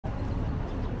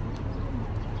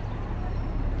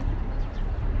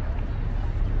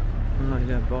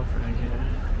their boyfriend here.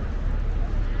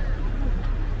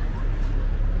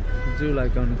 Do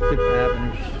like on Fifth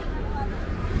Avenue.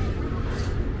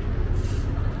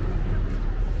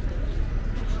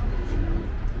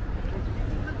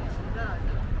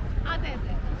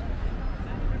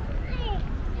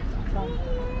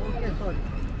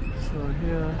 So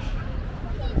here.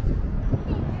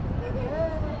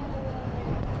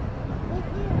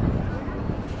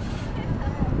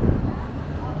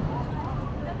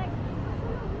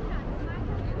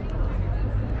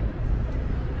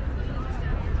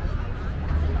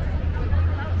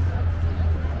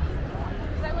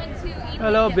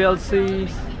 Hello,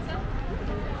 BLCs.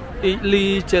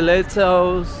 Italy,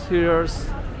 gelatos, here's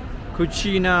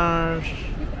cucinas.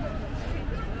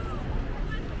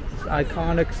 This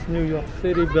iconic New York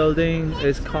City building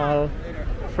is called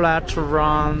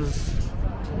Flatiron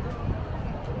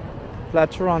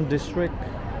District.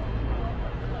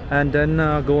 And then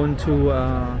going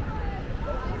to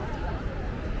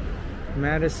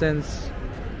Madison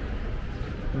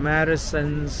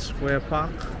Square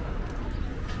Park.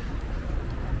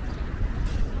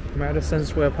 Madison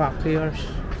Square Park here.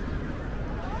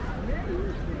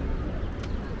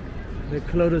 They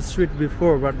closed the street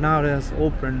before, but now it has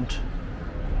opened.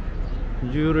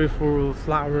 Beautiful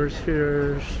flowers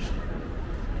here.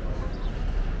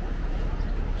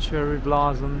 Cherry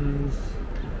blossoms.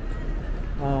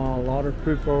 A lot of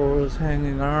people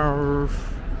hanging out.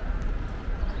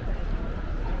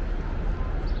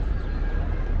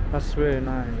 That's very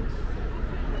nice.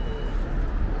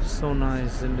 So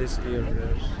nice in this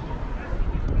area.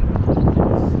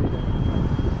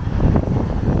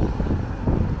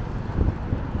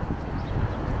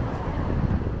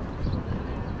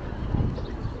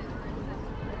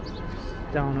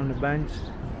 Down on the bench,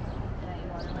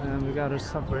 and we got a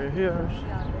subway here.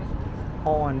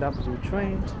 O and W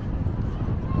train.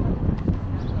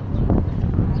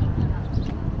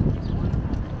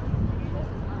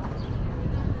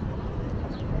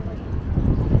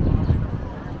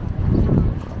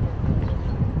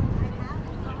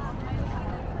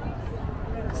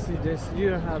 See, this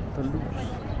year have the loops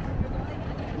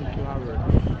and flowers.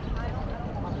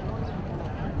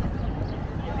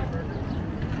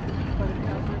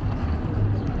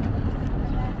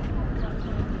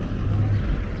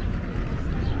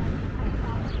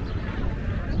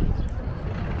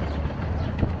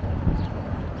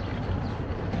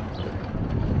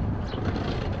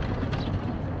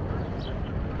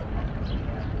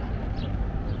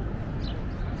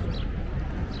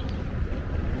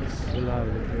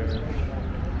 Lovely here.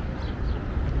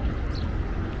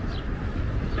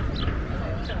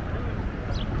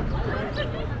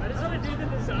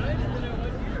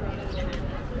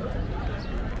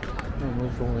 And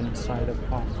we'll go inside the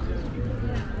park.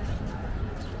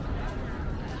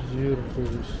 Beautiful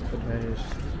space.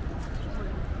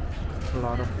 A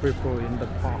lot of people in the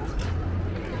park.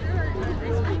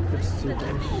 Let's see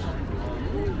this.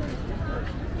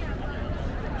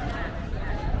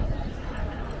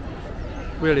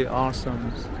 Really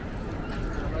awesome.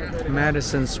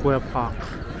 Madison Square Park.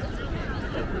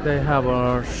 They have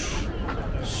a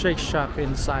Shake Shack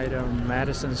inside of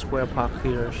Madison Square Park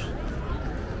here.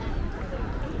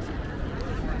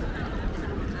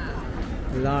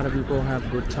 A lot of people have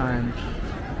good times.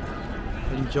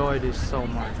 Enjoy this so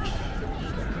much.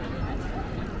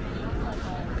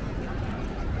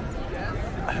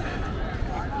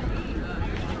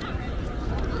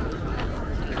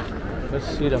 Let's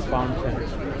see the fountain.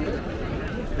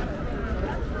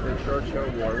 The Churchill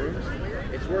Warriors.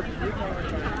 It's worth 3 times.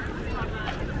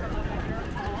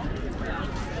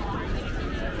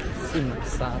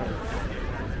 Inside.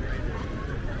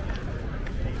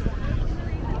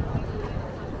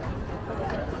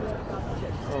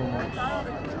 Oh my.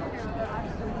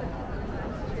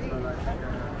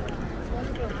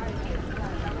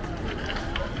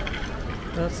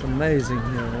 That's amazing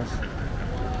here.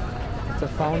 The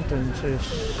fountain is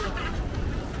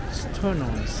turned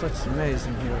on. Such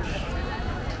amazing here.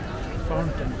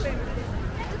 Fountain.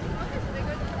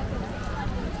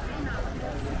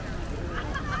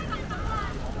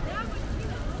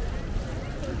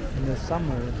 In the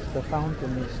summer, the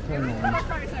fountain is turned on.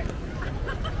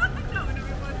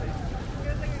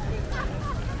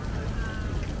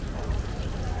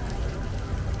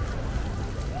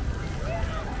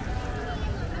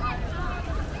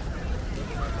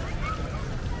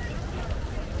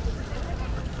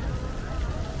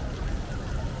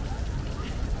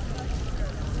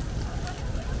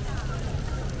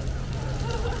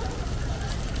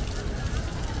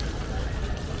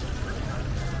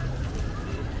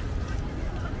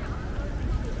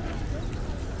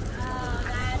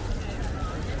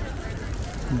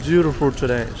 Beautiful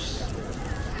today.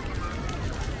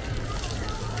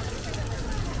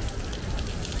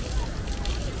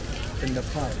 In the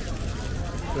park.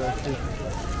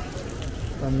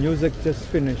 The music just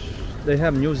finished. They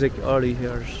have music early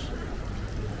here.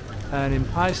 And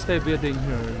Empire State Building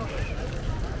here.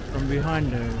 From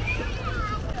behind there.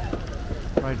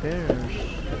 Right there.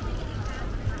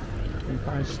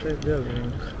 Empire State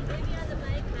Building.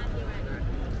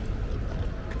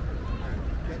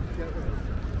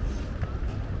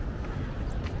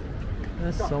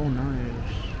 That's so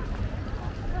nice.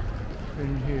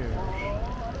 In here.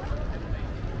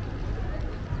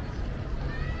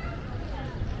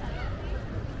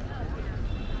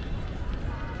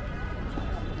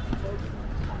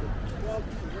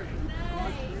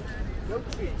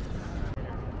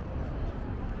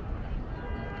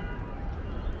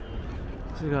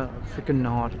 This got a freaking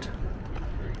knot.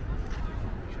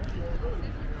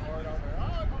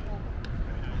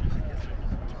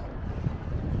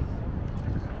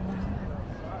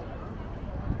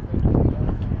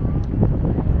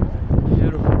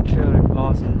 Beautiful cherry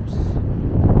blossoms.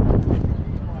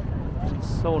 It's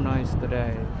so nice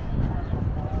today.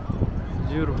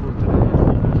 Beautiful today.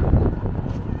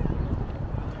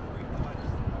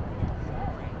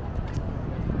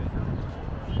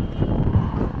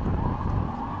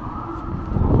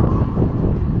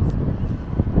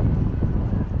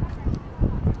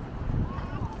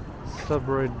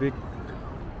 Celebrate big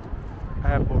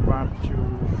apple barbecue.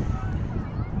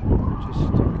 Just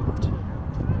take it.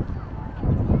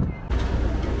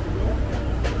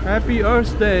 Happy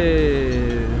Earth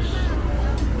Day!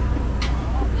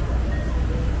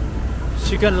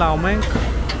 Chicken lao mein,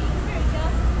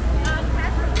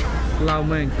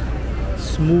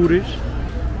 smoothies,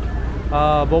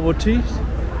 bubble tea.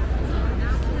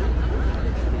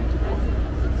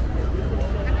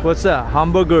 What's that?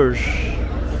 Hamburgers.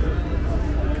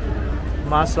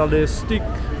 Masala stick,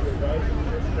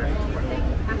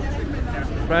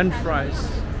 French fries,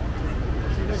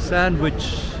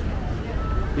 sandwich,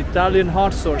 Italian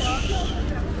hot sauce,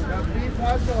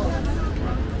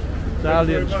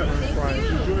 Italian French fries.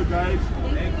 Enjoy, guys.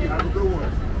 Thank you. Have a good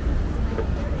one.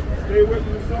 Stay with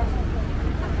me, son.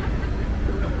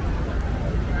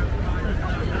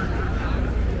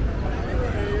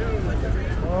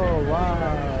 Oh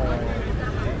wow!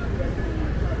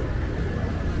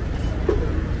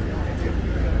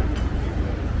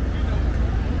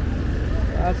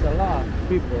 That's a lot of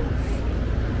people.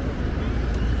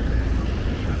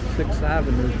 6th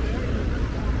Avenue.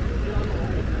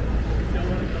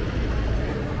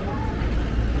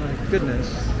 My goodness.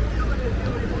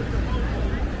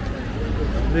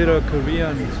 Little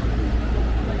Koreans.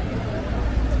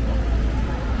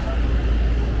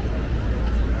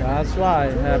 That's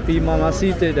right. Happy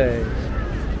Mamacita Day.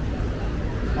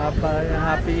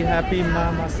 Happy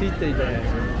Mamacita Day.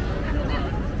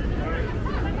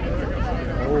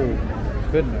 Oh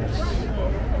goodness.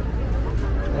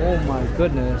 Oh my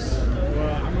goodness.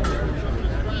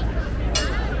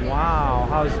 Wow,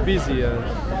 how it's busy is.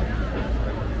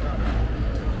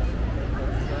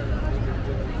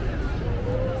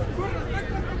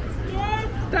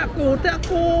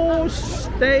 Taco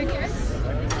steaks.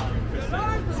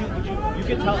 You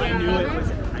can tell I knew it.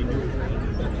 I knew it.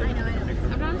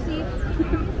 I'm from Steve.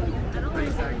 I don't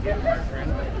like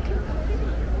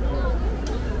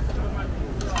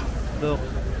The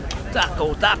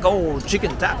taco,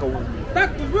 chicken taco.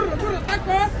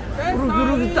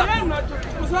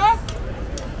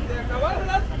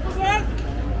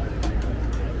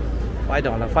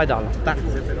 $5 taco.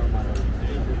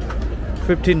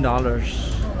 $15.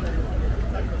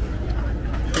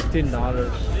 $15.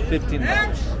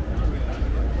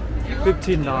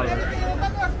 $15.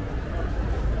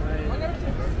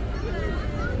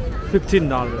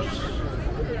 $15.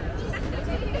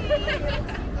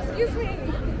 Excuse me.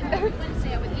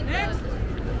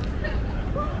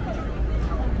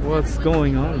 What's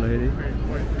going on, lady?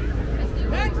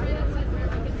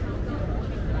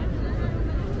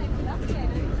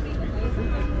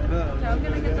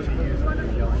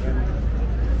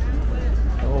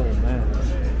 Oh man.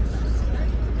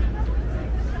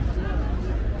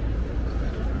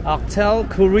 Oxtail,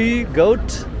 curry,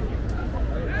 goat.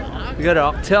 You got an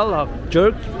oxtail,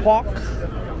 jerk pork.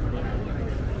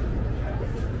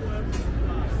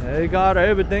 They got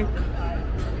everything.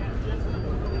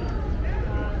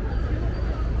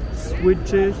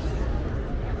 Switches.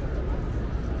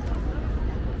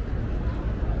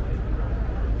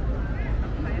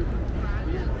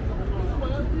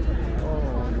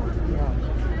 Oh my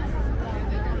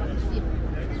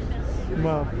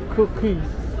God. Cookies.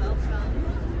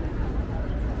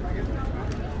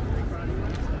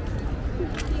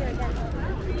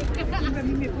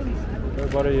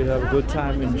 Everybody have a good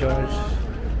time, enjoys.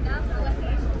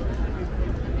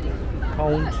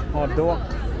 Count hot dog,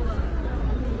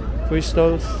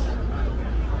 crystals,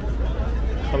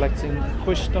 collecting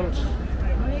crystals.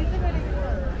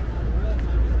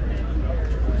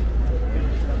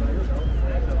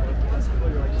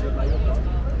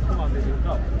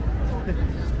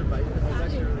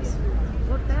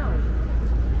 What bell?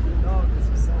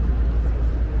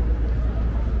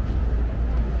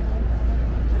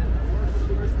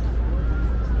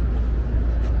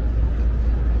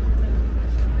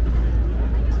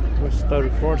 West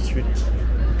 34th Street.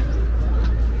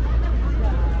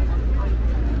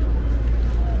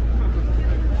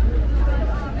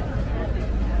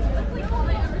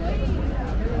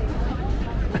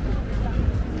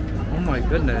 Oh my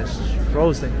goodness,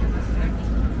 frozen.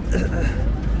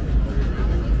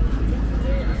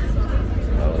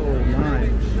 Oh my.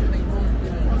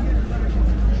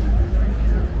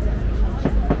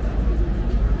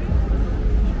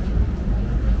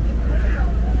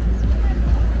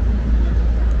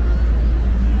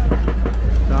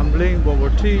 Gambling, bubble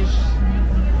teas.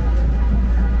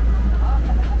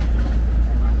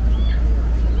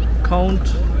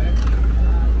 Count.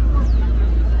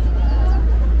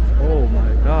 Oh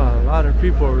my god, a lot of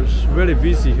people is really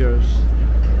busy here.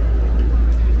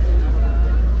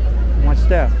 What's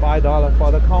that? $5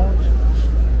 for the count?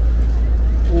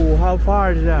 Oh, how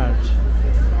far is that?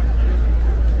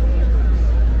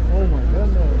 Oh my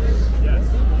goodness. Yes.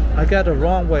 I got the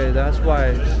wrong way, that's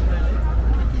why.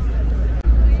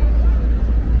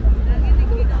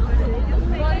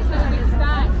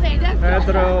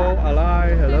 Pedro,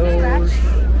 Ali, hello.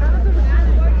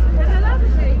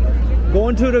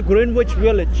 Going to the Greenwich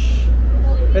Village.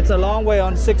 It's a long way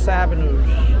on 6th Avenue,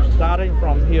 starting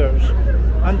from here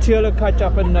until you catch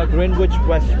up in the Greenwich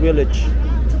West Village.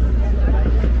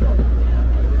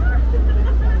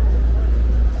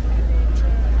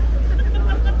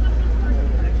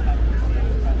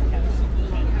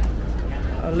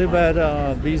 A little bit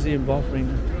busy in buffering.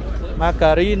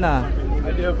 Macarena,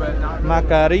 I do, but not.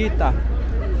 margarita,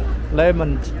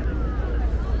 lemon.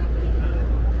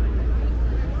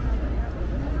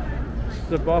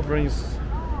 The bufferings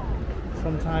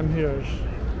sometime here.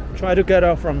 Try to get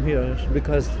out from here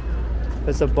because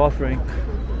it's a buffering.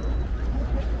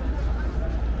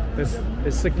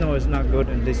 The signal is not good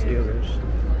in these areas.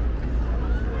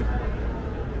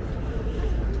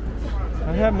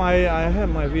 I have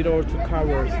my video to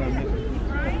cover some.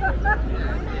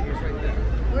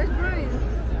 Where's Brian?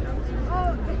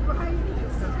 Oh, Brian.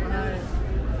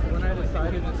 When I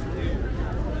decided to do.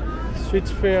 Street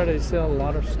fair, they sell a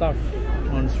lot of stuff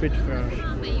on street fairs.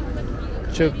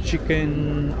 Jerk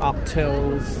chicken,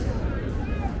 oxtails.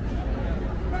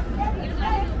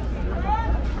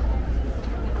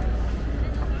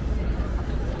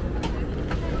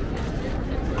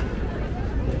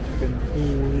 Chicken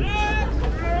food.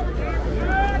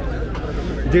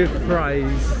 Deep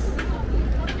fries.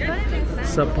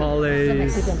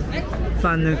 Sapoles.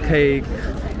 Funnel cake.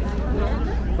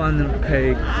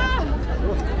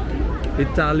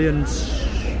 Italian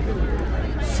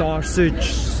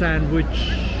sausage sandwich.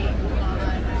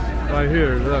 Right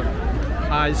here, look.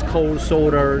 Ice cold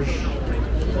sodas.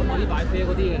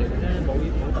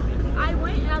 I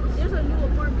went out, there's a new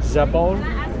apartment. Zabol.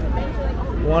 I asked the manager,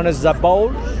 like, One is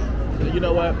Zabol. You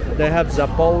know what? They have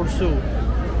Zabol soup.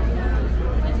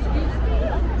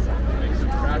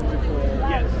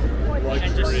 Yes. Like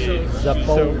And just free.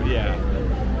 Zabol. So, yeah.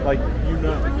 Like, you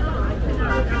know. I'm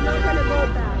not gonna go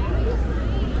back.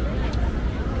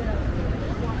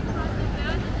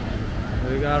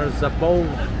 We got a Zabol.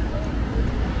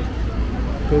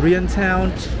 Korean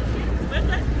town.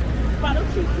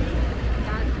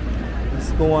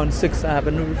 Let's go on 6th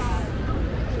Avenue.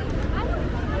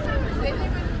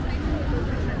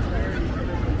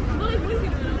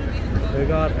 We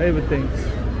got everything.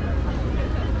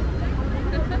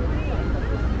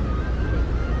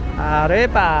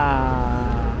 Arepa.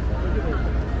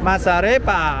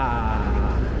 Masarepa.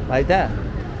 Like that.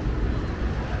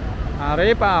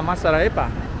 Arepa, masarepa.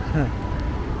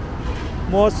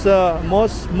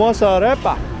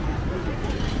 Mosarepa.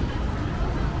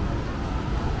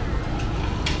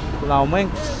 Lao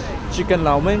mein, chicken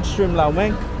lao mein, shrimp lao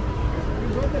mein.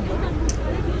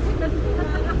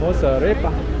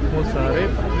 Mosarepa,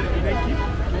 mosarepa.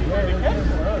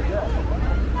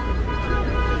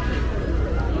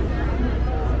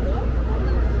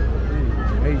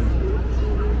 Hey.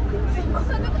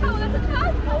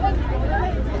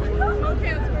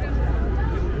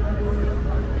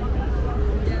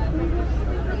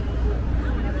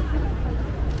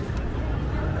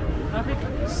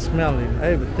 Smelling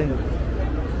everything.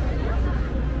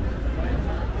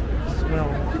 smell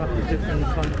of different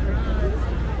country.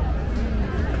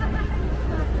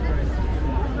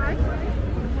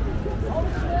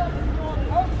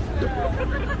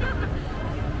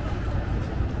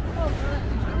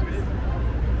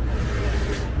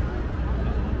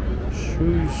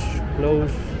 Shoes,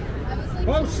 clothes.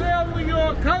 Wholesale New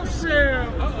York, wholesale.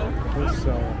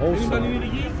 Wholesale.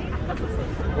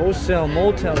 Wholesale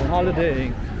Motel Holiday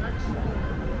Inc.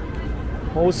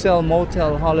 Wholesale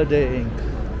Motel Holiday Inc.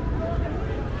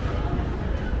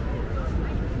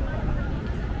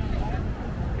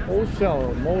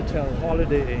 Wholesale Motel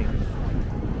Holiday Inc.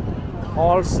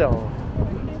 Wholesale.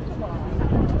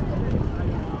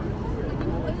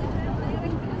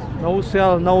 No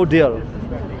sell, no deal.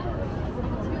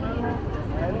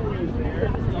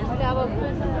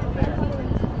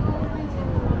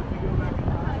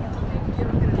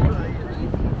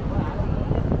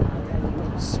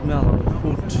 Smell of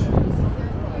food.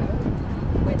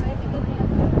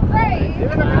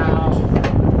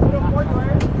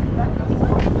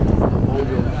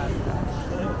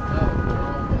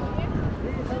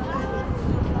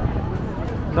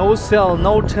 No sell,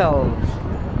 no tell.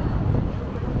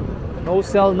 No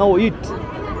sell, no eat.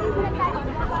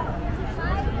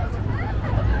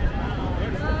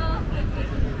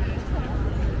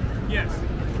 Yes.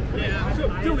 Yeah. So,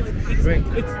 dude,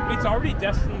 it's already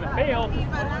destined to fail.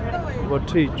 What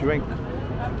tea, drink.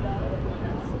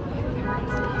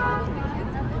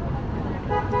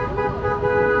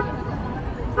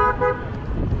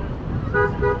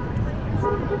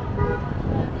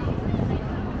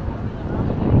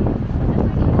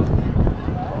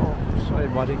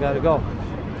 Everybody gotta go.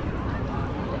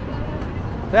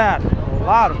 Dad, a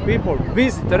lot of people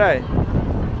busy today.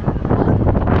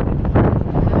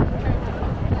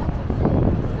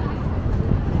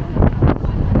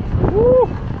 Woo!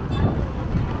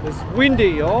 It's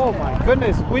windy. Oh my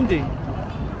goodness, windy.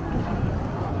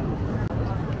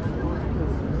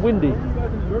 It's windy.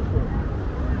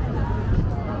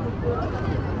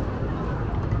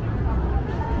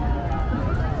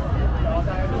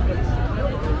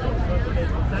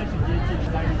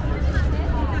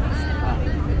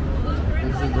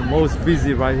 This is the most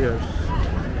busy right here.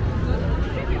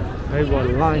 They got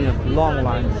long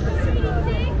lines.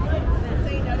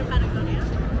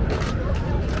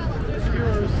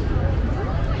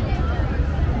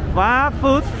 Bar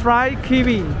food fried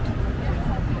kiwi.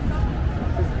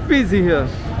 It's busy here.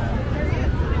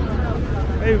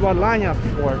 They got line up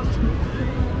for it.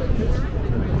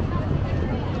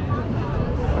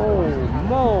 Oh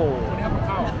no.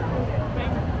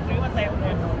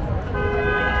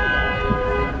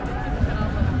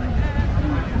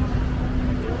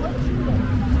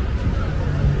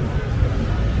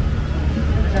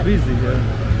 Busy here.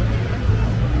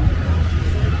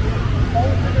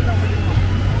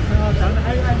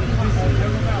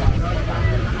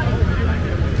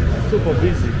 Super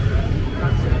busy.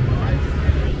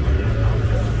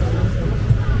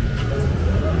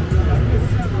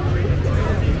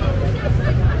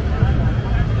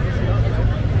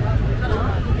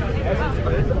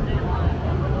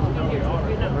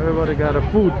 Everybody got a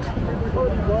food.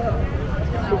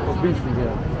 Super busy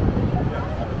here.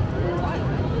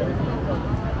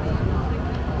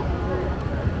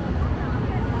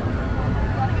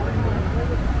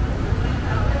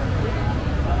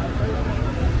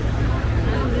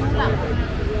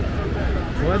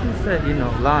 What is that,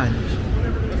 lunch?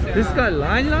 This guy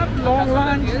line up, long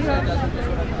lunch?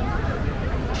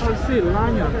 Oh, see,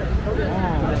 line up.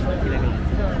 Oh.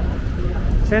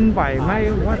 Chen Bai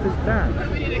Mai, what is that?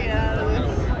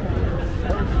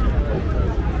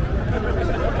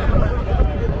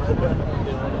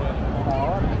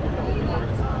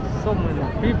 So many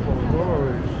people,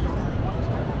 gosh.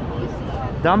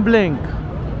 Dumpling.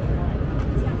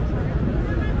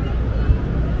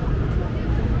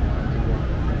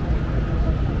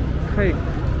 Cake,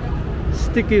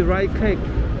 sticky rice cake,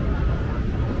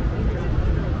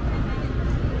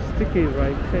 sticky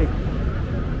rice cake,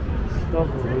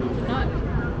 strawberry.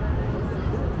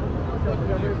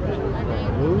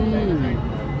 Ooh,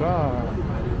 wow.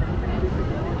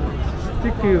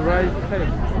 Sticky rice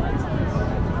cake,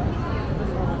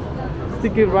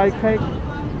 sticky rice cake.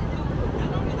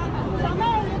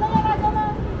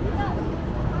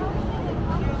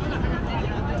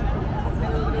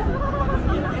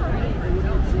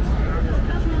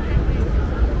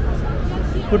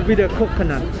 Could be the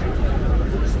coconut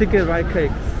sticky rice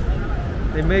cake.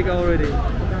 They make already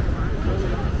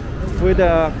with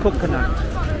the coconut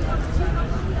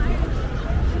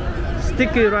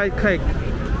sticky rice cake.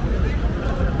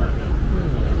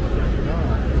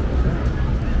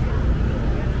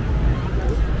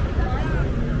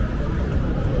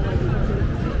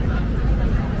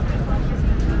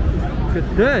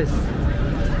 This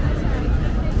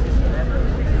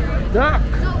duck.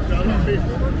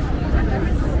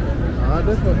 Ah,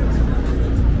 this one.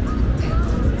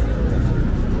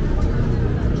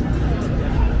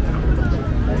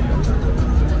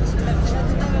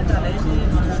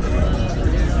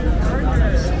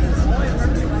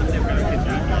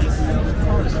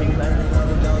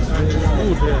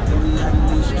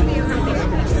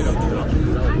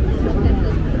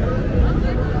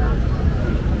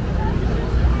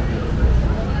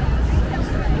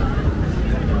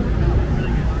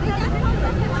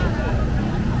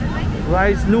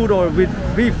 Rice noodle with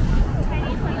beef.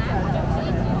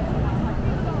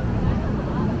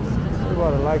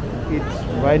 What I like eat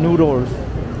rice noodles.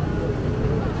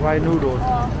 Rice noodles.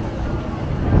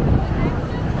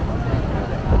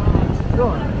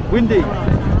 Windy.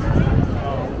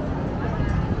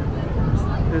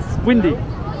 It's windy.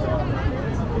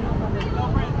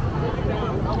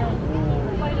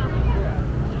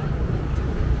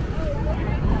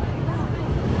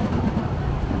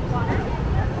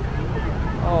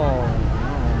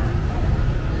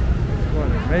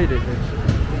 Made it. Look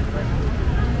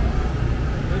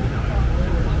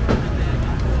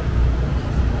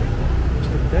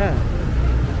at that.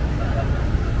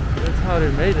 That's how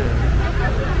they made it.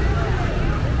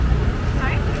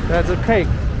 Sorry? That's a cake.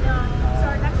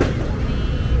 Sorry, that's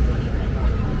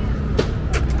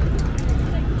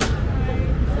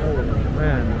Oh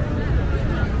man.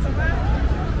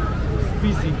 It's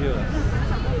busy here.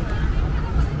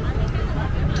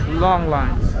 Long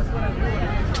lines.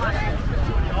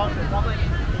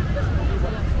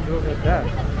 Look at that.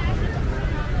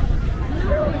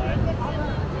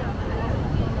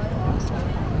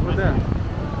 Look at that.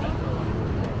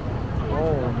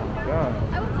 Oh my god.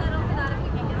 I would settle for that if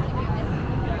you can get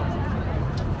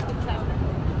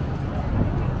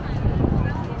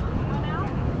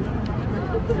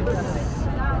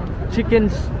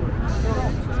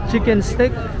Chicken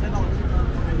steak.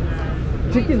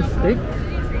 Chicken steak.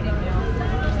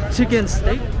 Chicken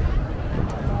steak.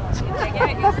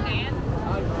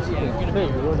 Hey,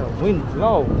 what a wind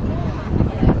blow.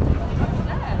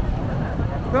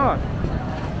 God.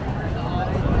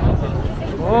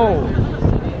 Oh.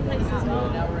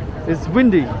 It's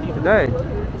windy today.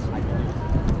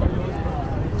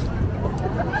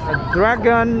 A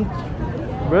dragon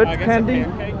bird candy.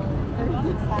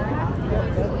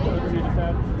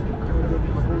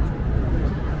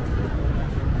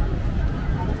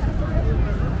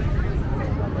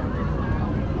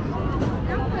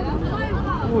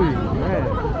 Ui, man.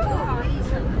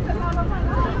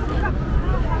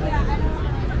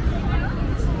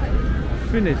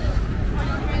 Finish.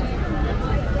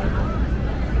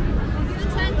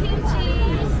 Sichuan kimchi.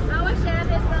 Our chef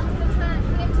is from Sichuan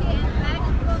kimchi and back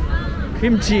from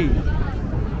Kimchi.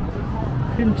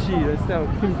 Kimchi, let's sell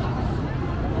kimchi.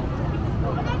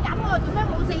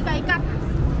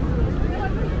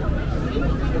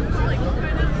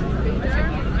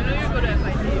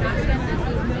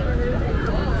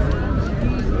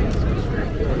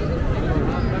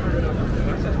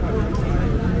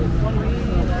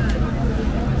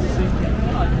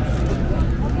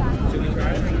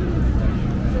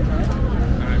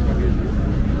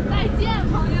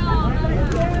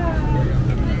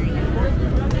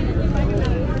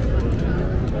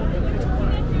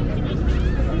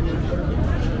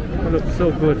 It looks so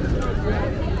good.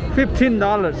 $15.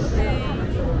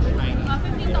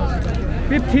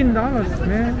 $15,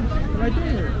 man. Right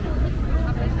there.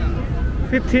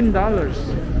 $15.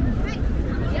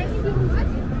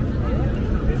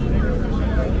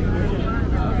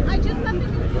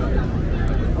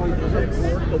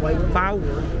 Bao.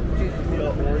 The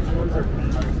orange ones are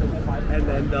beef, and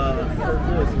then the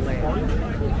purple is lamb.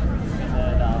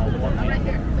 And one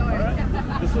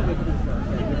this will be cool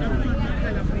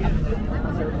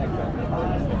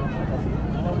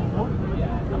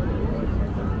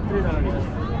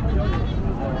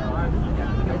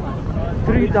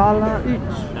 $3 each.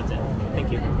 That's it.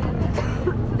 Thank you.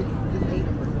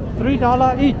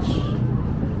 $3 each.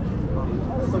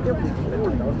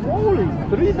 Holy,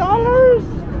 $3?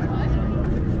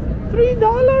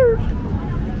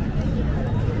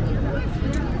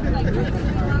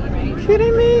 $3?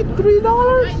 Kidding me?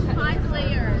 $3? 5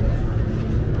 layers.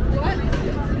 What?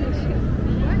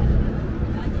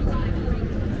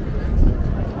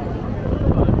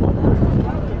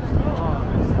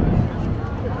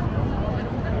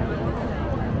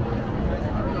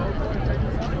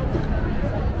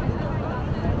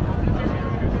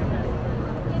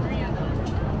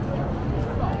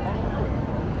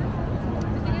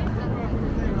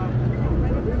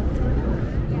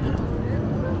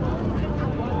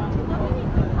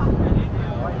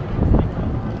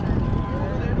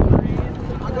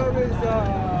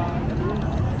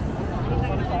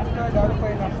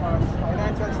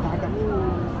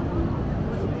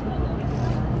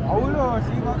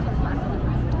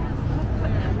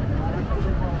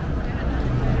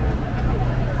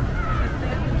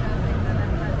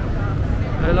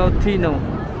 Hello, Tino.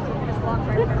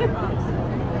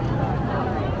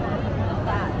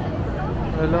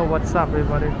 Hello, what's up,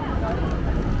 everybody?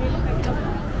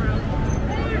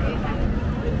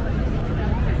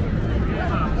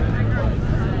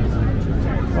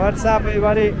 What's up,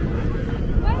 everybody?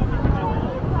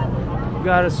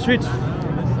 Got a street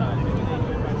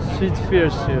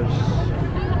fairs here.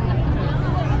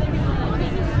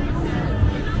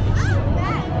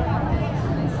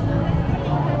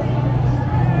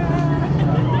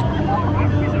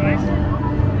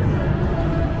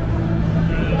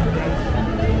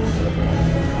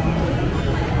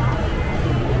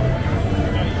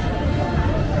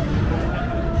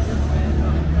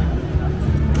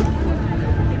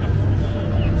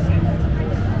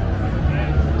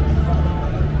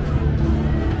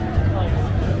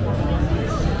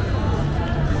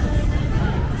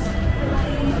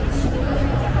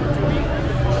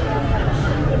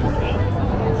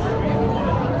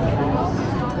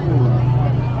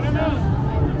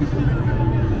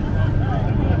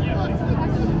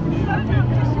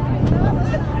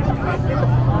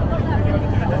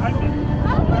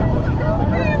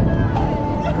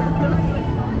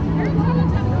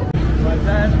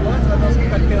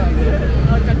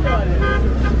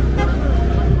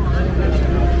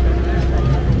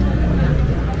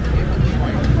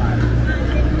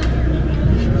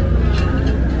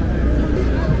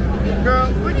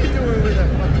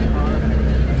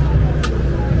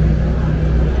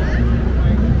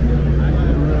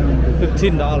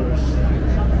 $15.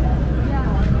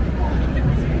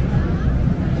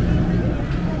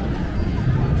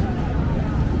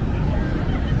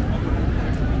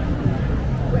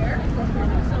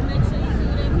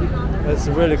 That's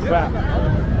really crap.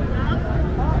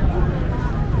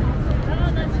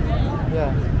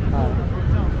 Yeah.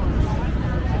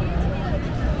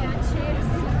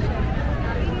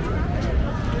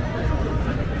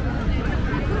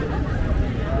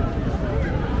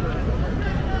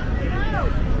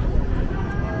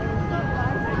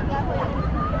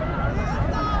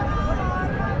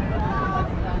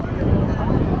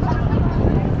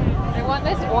 I want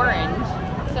this orange.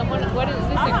 Someone, what is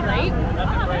this, a grape?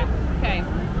 That's a grape. Okay.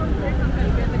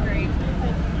 Get the grape.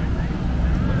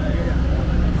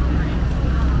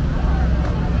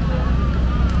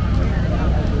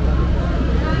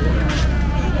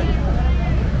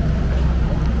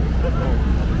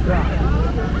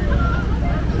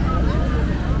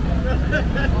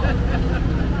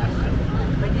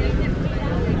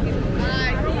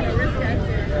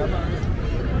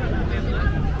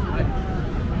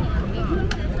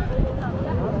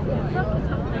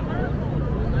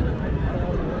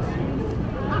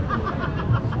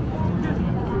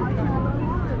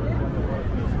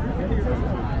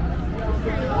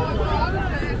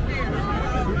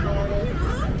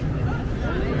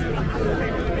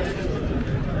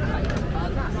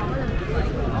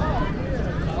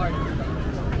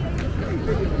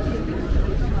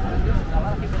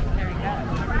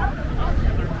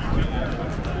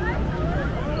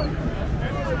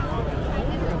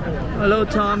 Hello,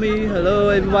 Tommy. Hello,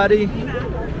 everybody.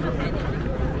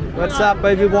 What's up,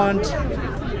 everyone?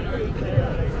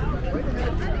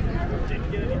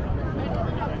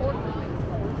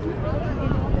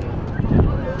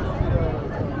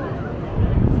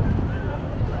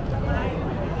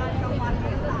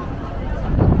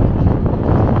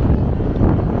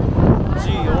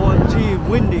 OMG,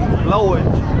 windy, blowing.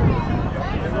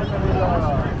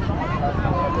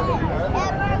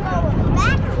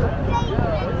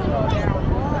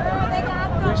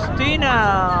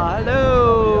 Christina,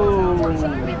 hello.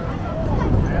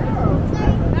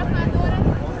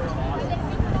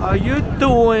 How are you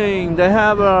doing? They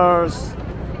have a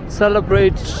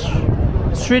celebrate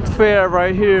street fair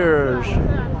right here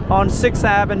on 6th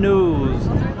Avenue.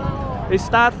 It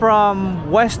starts from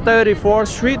West 34th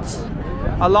Street,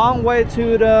 a long way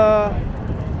to the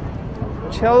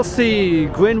Chelsea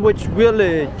Greenwich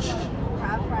Village.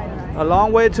 A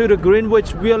long way to the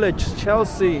Greenwich Village,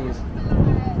 Chelsea.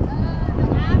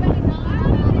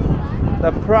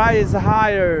 The price is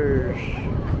higher.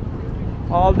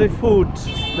 All the food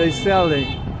they selling,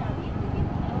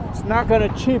 it's not gonna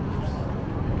cheap.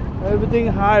 Everything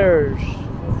higher.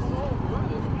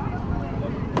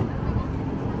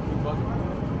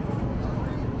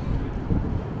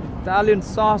 Italian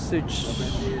sausage.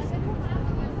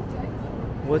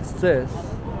 What's this?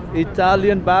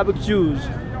 Italian barbecues.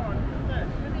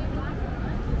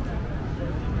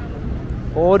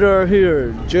 Order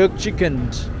here, jerk chicken,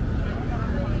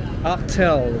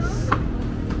 oxtails.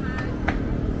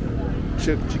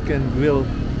 chicken grill,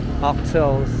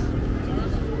 oxtails.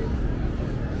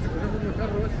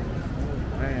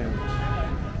 Man.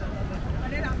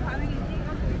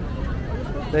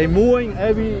 They moving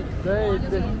every day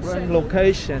different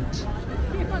locations.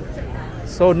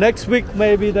 So next week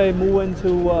maybe they move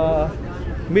into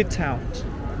Midtown.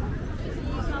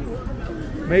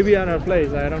 Maybe another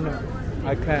place, I don't know.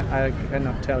 I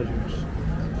cannot tell you.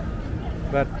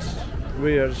 But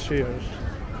we are here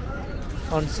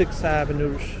on 6th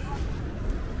Avenue.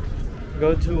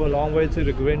 Go to a long way to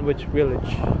the Greenwich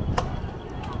Village.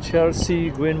 Chelsea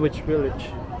Greenwich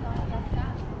Village.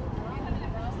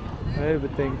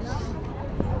 Everything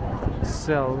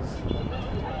sells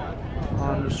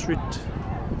on the street.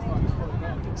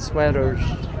 Sweaters.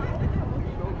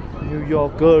 New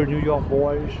York girls, New York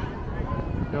boys.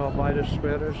 You know, buy the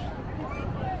sweaters.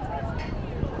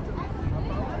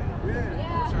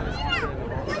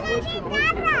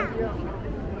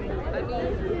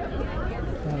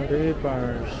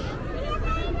 Bars.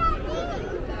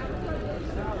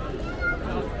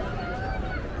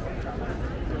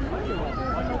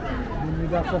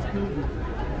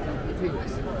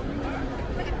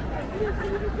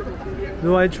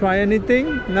 Do I try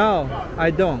anything? No, I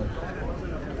don't.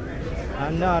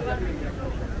 I'm not.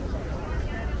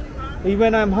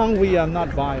 Even I'm hungry, I'm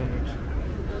not buying it.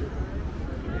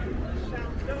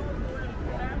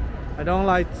 I don't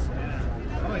like.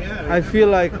 I feel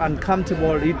like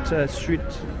uncomfortable eat street.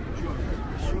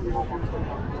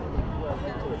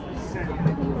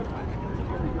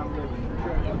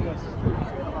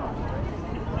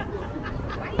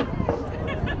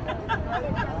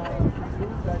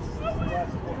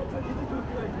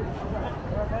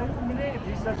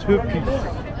 $2.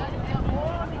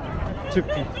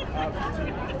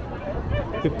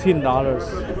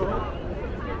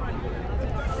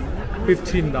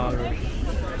 $15.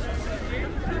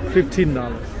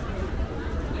 $15.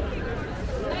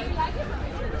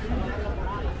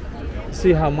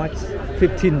 See how much?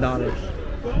 $15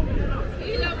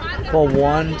 for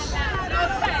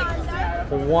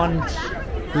one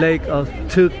leg of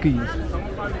turkey.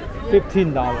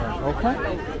 $15. Okay.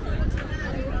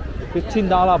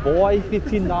 $15 boy.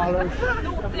 $15.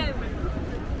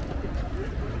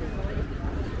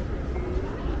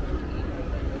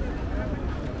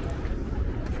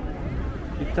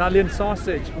 Italian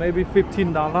sausage, maybe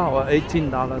 $15 or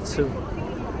 $18 too.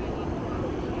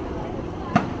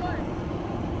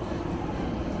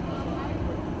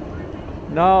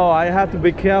 No, I have to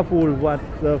be careful what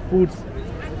the foods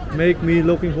make me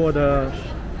looking for the.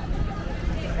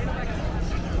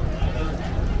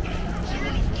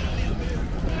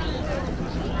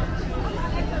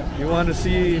 You want to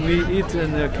see me eat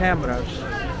in the cameras?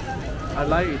 I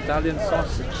like Italian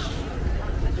sausage.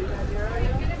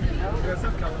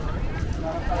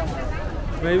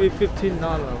 Maybe $15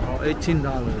 or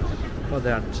 $18 for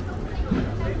that.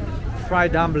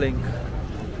 Fried dumpling.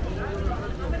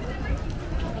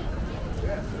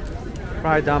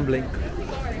 Fried dumpling.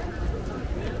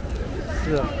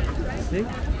 So, see?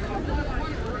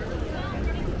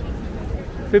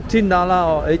 $15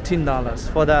 or $18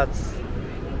 for that.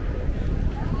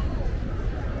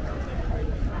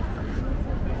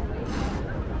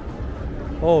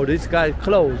 Oh, this guy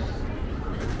closed.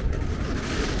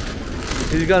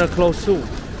 He's gonna close soon.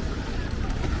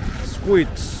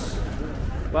 Squids.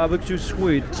 Barbecue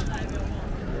squid.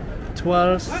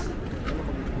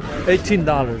 $18.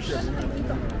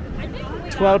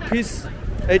 12 piece,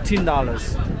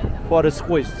 $18 for the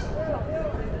squid.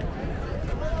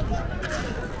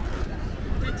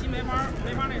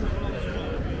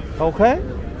 Okay.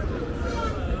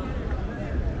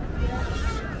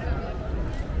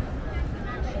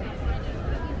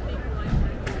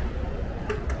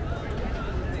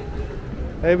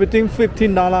 Everything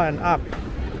 $15 and up.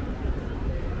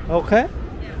 Okay?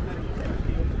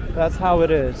 That's how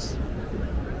it is.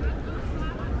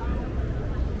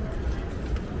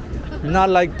 Not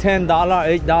like $10,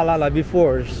 $8 like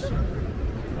before.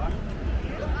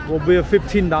 Will be a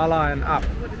 $15 and up.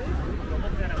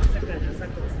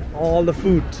 All the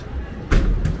food.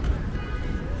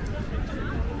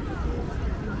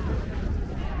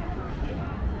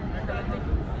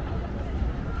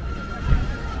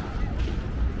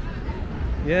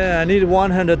 Yeah, I need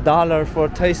 $100 for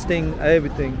tasting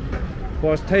everything.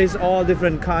 For taste all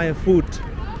different kind of food.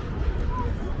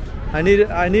 I need a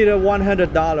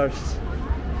 $100.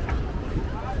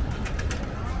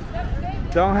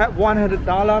 Don't have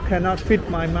 $100, cannot fit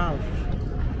my mouth,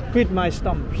 fit my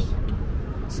stomach.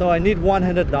 So I need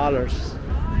 $100.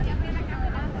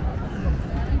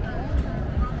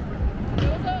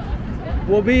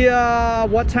 Will be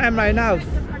what time right now?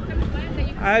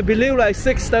 I believe like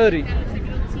 6:30.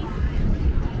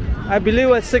 I believe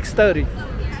at 6:30.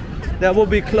 That will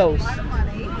be closed.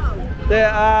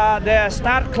 They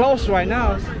start close right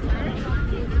now.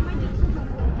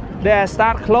 They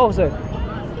start closing.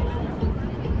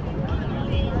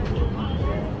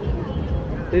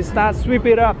 They start sweep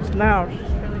it up now.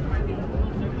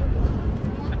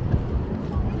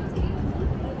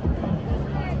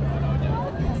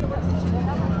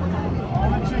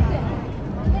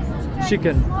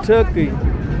 Chicken, turkey,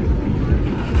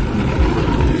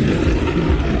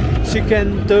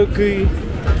 chicken, turkey,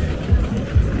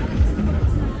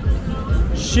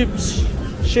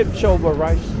 chips over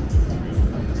rice.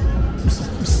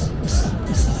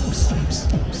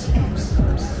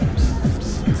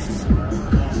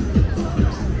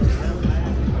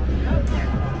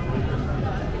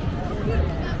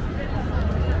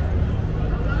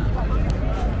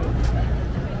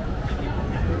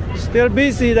 Still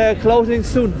busy, they're closing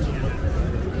soon.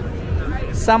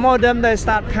 Some of them they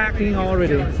start packing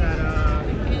already.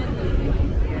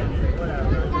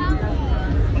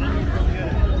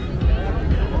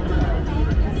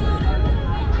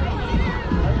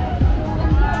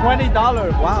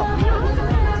 $20, wow.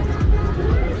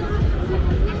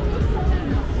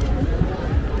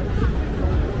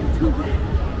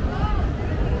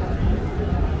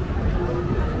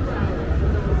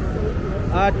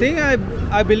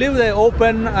 I believe they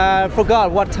open,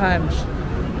 forgot what times.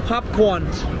 Popcorn,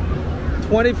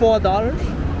 $24.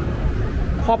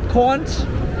 Popcorn,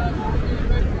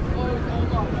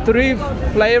 3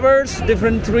 flavors,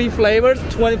 different 3 flavors,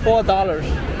 $24.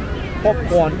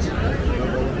 Popcorn.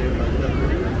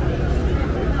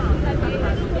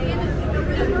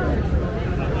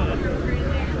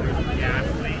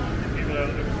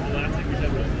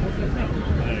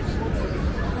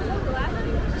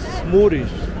 Smoothies.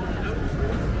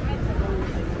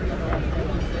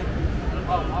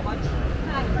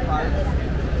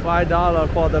 $5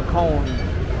 for the cone.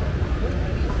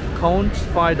 Cones,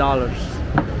 $5.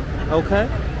 Okay?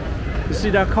 You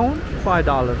see that cone?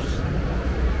 $5.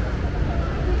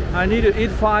 I need to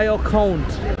eat 5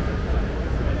 cones.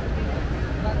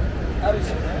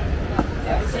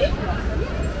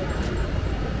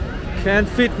 Can't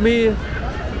fit me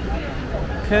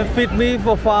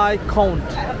for 5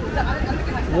 cones.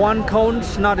 1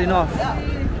 cone's not enough.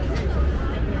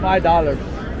 $5.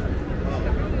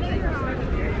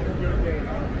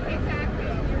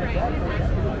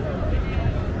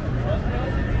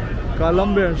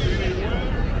 Colombians.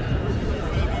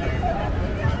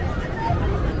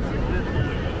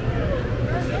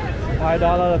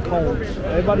 $5 a cone.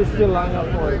 Everybody still lining up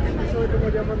for it.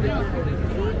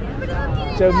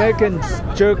 Jamaicans,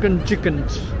 jerkin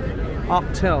chickens,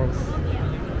 oxtails.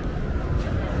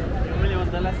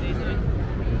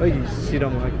 Oh, she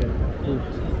don't like that food.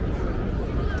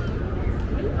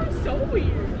 So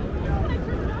weird.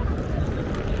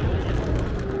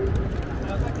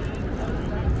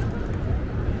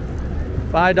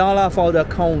 $5 for the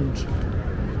cones.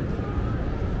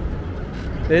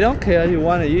 They don't care. You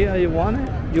want to eat or you want it.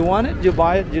 You want it, you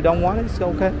buy it. You don't want it, it's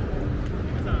okay.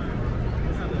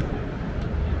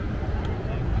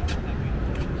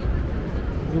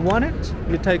 You want it,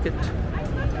 you take it.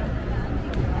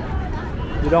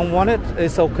 You don't want it,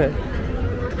 it's okay.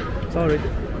 Sorry.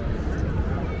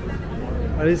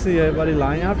 I see everybody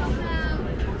line up.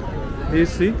 You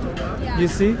see? You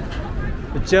see?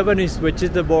 The Japanese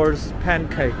vegetables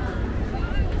pancake.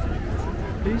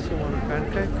 Please, you want a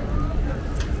pancake?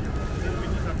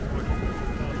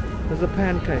 There's a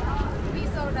pancake. We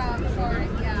sold out, sorry,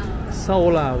 yeah.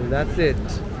 Sold out, that's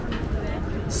it.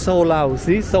 Sold out,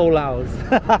 see? Sold out.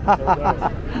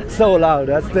 Sold out,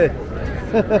 that's it.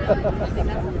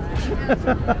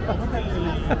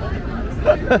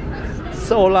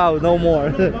 Sold out, no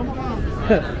more.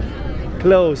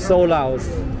 Close, sold out.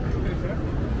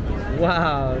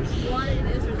 Wow.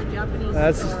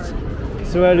 That's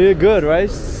it's really good, right?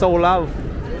 Sold out.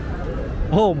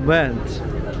 Oh man.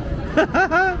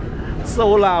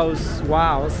 Sold out.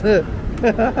 Wow.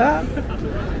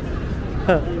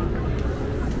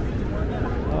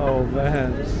 Oh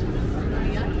man.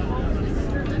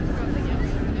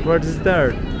 What is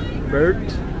that?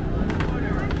 Bird?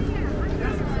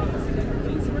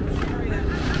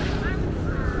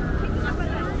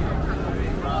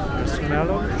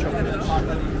 Marshmallow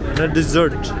chocolate. The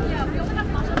dessert.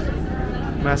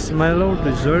 Marshmallow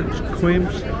dessert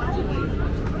creams.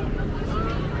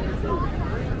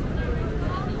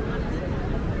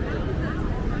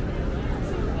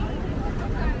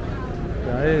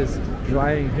 That is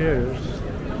drying hairs.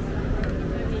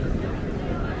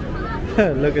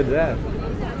 Look at that.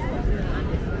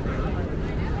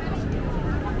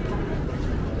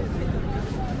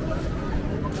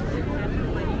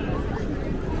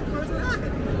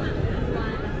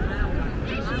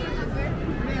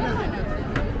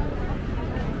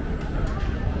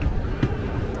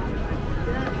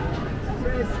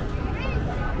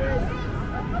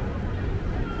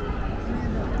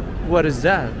 What is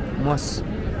that?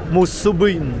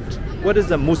 Musubin. What is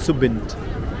a musubin?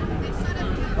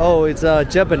 Oh, it's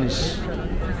Japanese.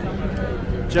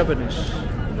 Japanese.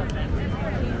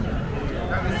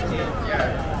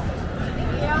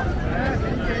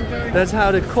 That's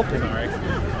how they cook it.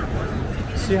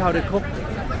 See how they cook?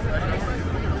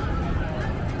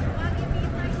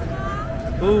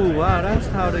 Oh wow, that's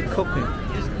how they cook it.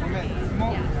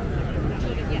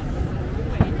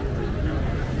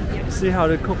 See how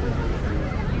they cook it.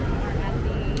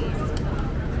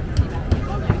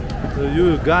 So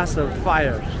you gas a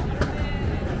fire,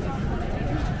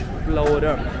 blow it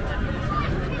up.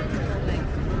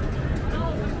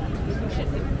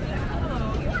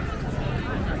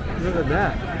 Look at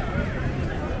that.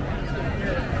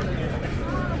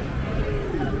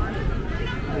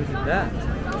 Look at that.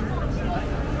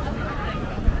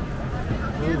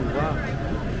 Oh wow.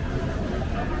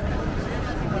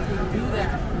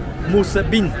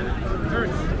 Musabin.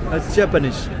 That's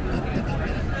Japanese.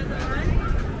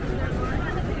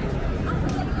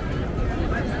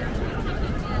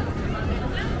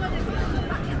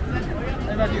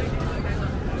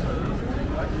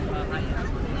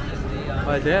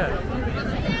 Right there.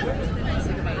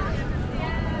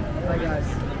 Hi guys.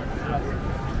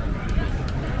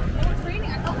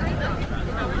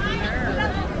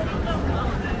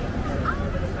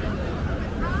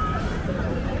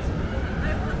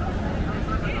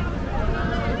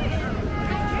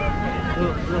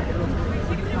 Look.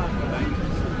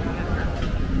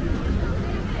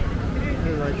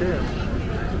 Hey, right there.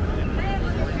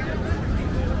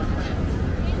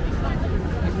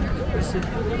 See?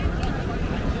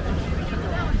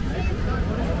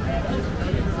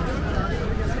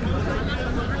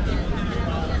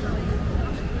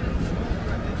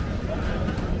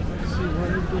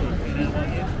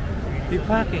 You're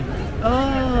parking. Oh,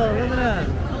 look at that.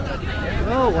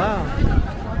 Oh, wow.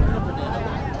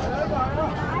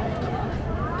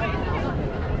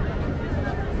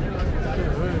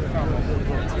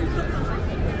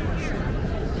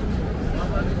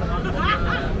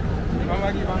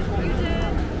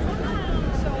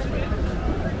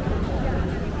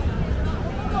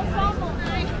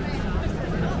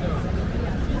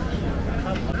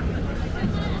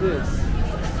 This.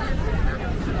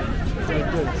 Like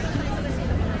this.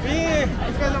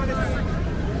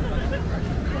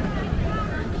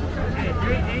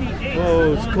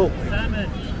 Whoa, it's cool.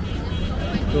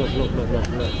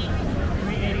 Look.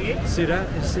 See that?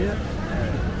 You see it?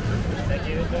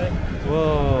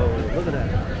 Whoa, look at that.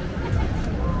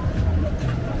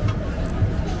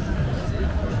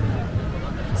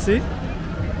 See?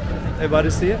 Everybody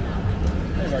see it?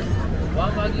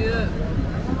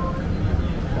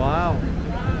 Wow.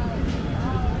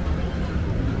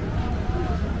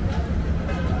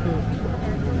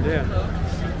 Yeah.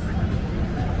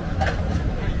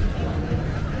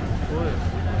 Boy.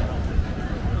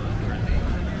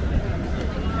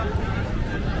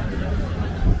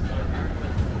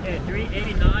 Okay,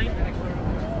 389.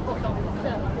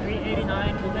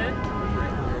 389 for that.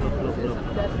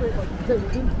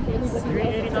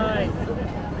 389.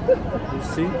 You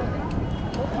see?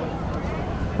 Oh,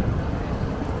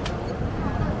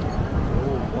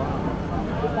 wow.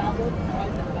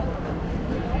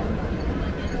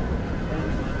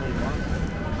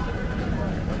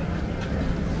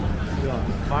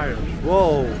 Fire.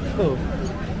 Whoa. Oh.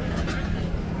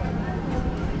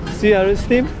 See how it's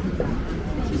steam?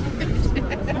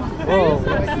 Whoa.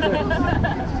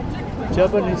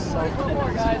 Japanese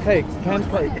cake,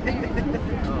 pancake.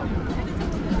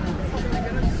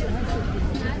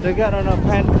 They got on a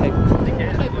pancake.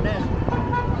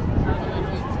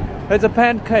 It's a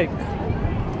pancake.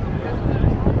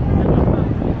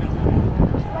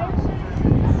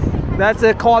 That's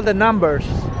called the numbers.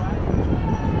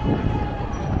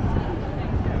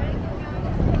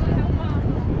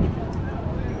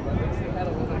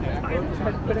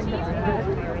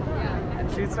 And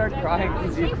she'd start crying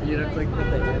because you'd have to like put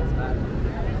the hands back.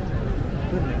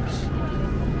 Goodness.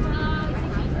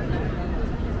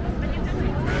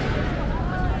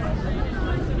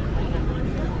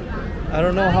 I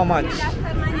don't know how much.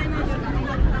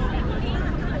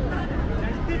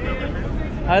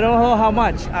 I don't know how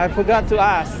much. I forgot to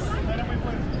ask.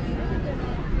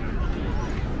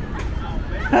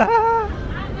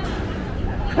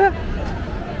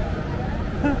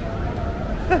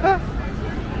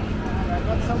 I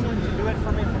want someone to do it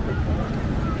for me for free.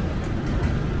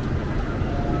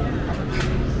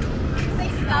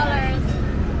 $6.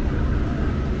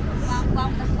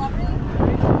 One the strawberry.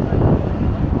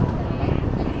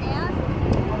 Anything else?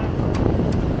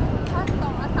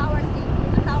 A sour seed,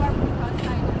 a sour fruit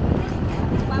outside.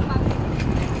 One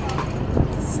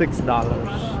 $6.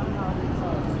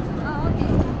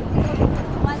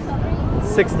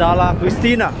 $6,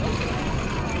 Christina.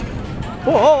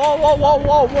 Whoa, whoa, whoa, whoa,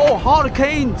 whoa, whoa,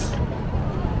 hurricanes.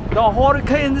 The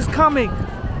hurricane is coming.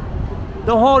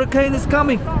 The hurricane is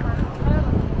coming.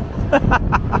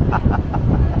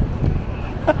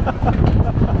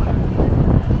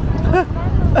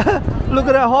 Look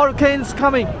at that hurricane is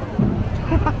coming.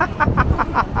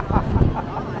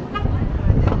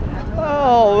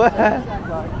 Oh man.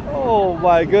 Oh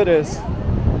my goodness.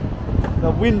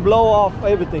 The wind blow off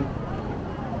everything.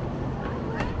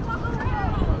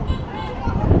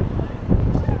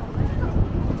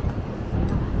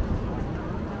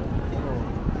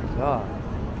 God.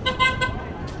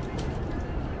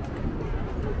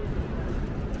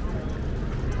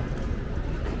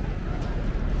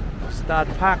 Start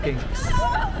packing.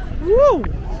 Woo!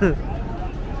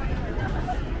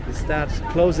 It starts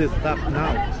close it up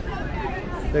now.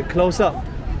 They close up.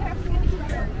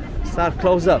 Start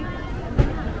close up.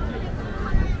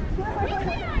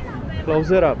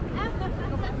 Close it up.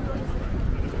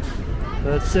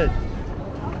 That's it.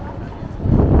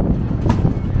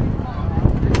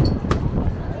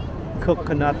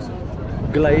 Coconut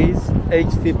glaze,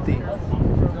 age 50.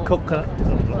 Coconut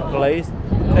glaze,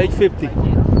 age 50.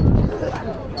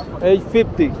 Age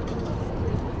 50.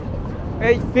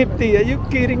 Age 50. Are you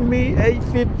kidding me? Age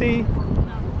 50.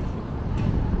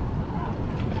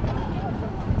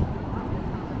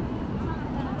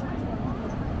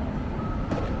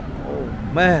 Oh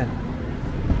man.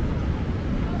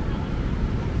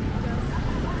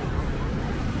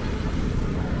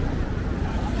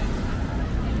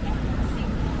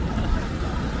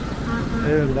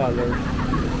 $11.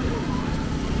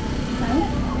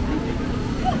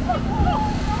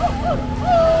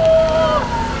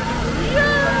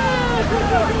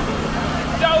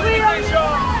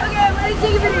 Okay, I'm ready to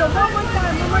take a video. One more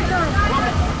time.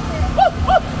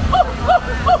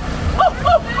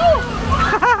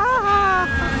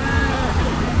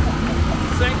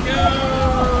 Thank you.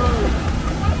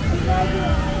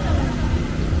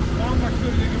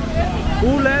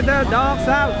 Who let the dogs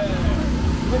out?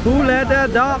 Who let the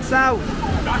dogs out?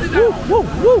 Woo, woo,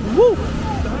 woo, woo.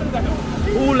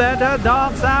 Who let the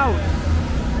dogs out?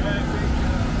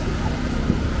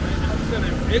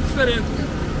 Excellent.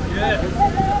 Yeah.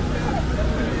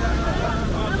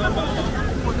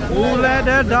 Who let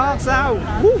the dogs out?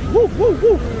 Woo, woo, woo,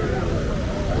 woo.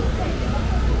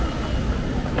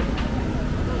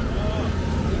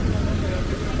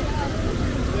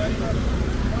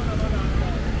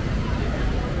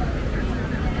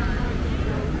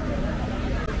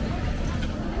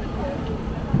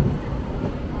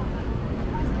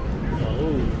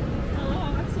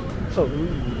 Oh,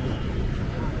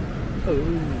 oh,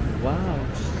 wow.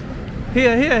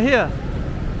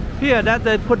 Here, that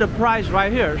they put the price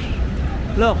right here.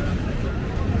 Look.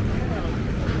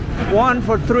 1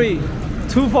 for 3,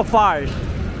 2 for 5.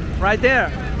 Right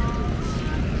there.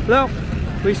 Look,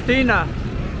 Christina.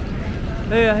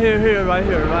 Here, right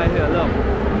here, look.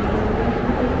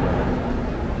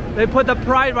 They put the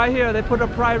price right here,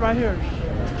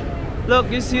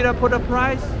 Look, you see they put the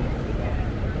price?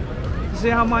 See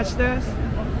how much this?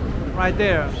 Right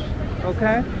there.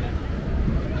 Okay?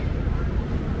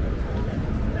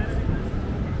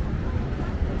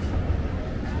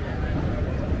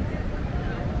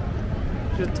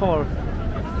 Just tall.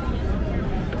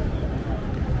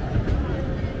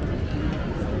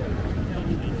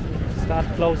 Start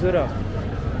close it up.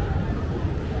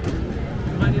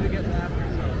 You might need to get that.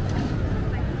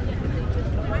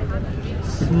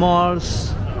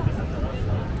 Smalls,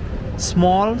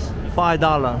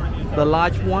 $5. The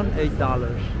large one,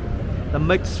 $8. The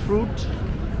mixed fruit,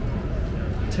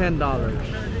 $10.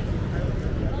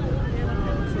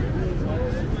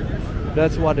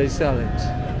 That's what they sell it.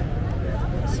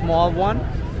 Small one,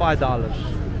 $5.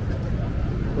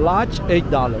 Large,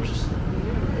 $8.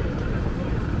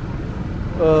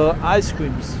 Ice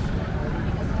creams.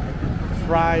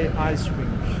 Fried ice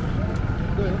creams.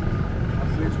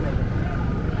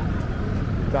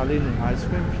 Italian ice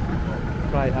creams.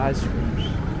 Fried ice creams.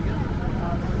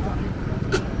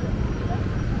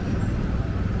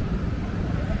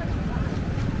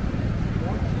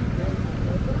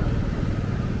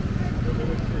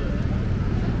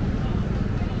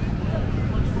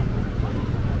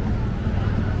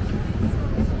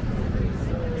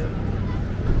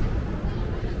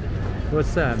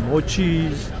 What's that?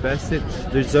 Mochi's, that's it.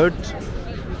 Dessert.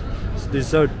 It's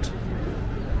dessert.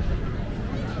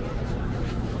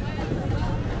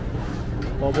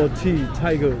 Bubble tea,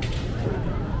 tiger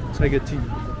tea.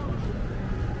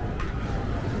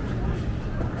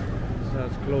 So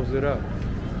let's close it up.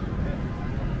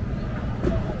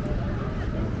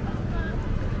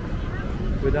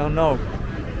 We don't know.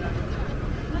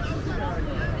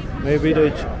 Maybe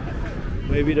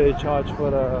they charge for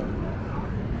the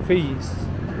fees.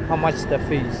 How much the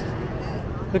fees?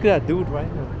 Look at that dude right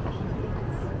here.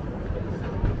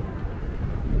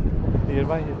 Here,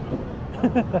 right here.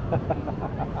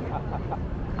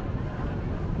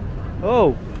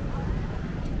 Oh!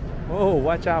 Oh,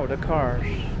 watch out, the cars.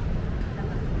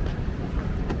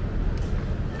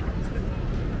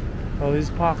 Oh, he's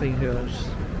parking here.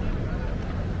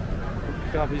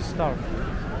 Pick up his stuff.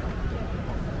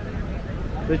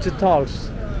 Digital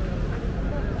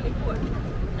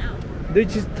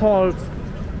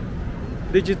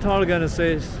gonna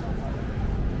says,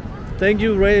 thank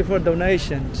you, Ray, for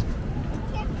donations.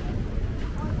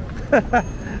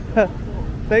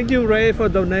 Thank you, Ray, for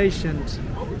donations.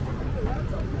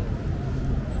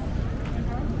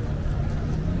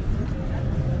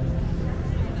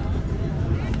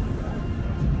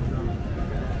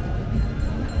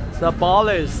 The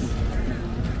polish,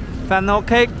 fennel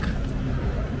cake,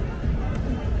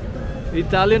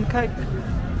 Italian cake,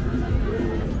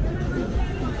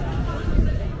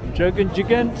 jerkin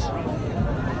chicken,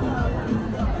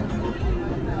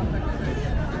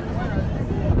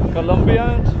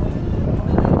 Colombian,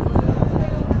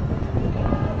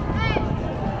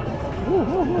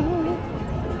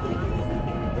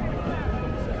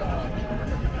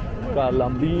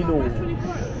 Colombiano.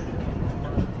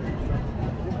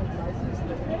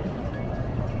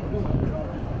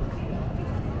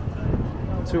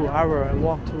 2 hours, I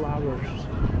walk 2 hours.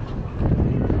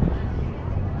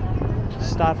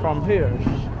 Start from here.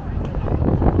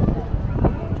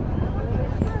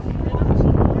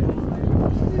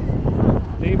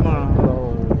 Lima.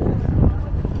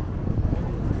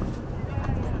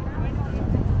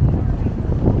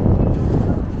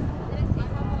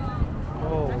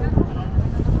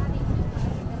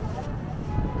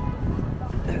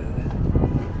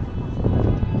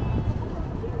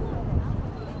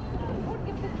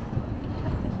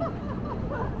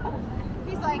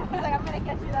 I'm gonna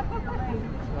catch you that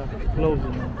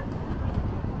Closing.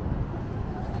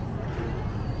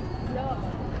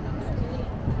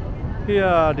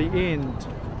 Here, the end.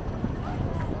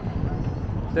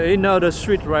 The end of the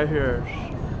street right here.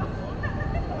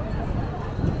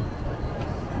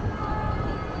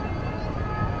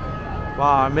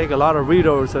 Wow, I make a lot of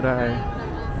videos today.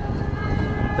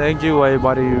 Thank you,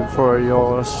 everybody, for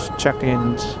your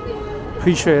check-ins.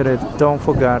 Appreciate it. Don't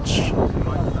forget,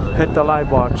 hit the like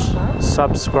button,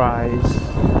 subscribe,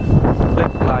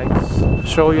 click likes,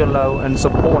 show your love and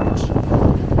support.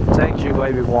 Thank you,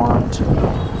 everyone.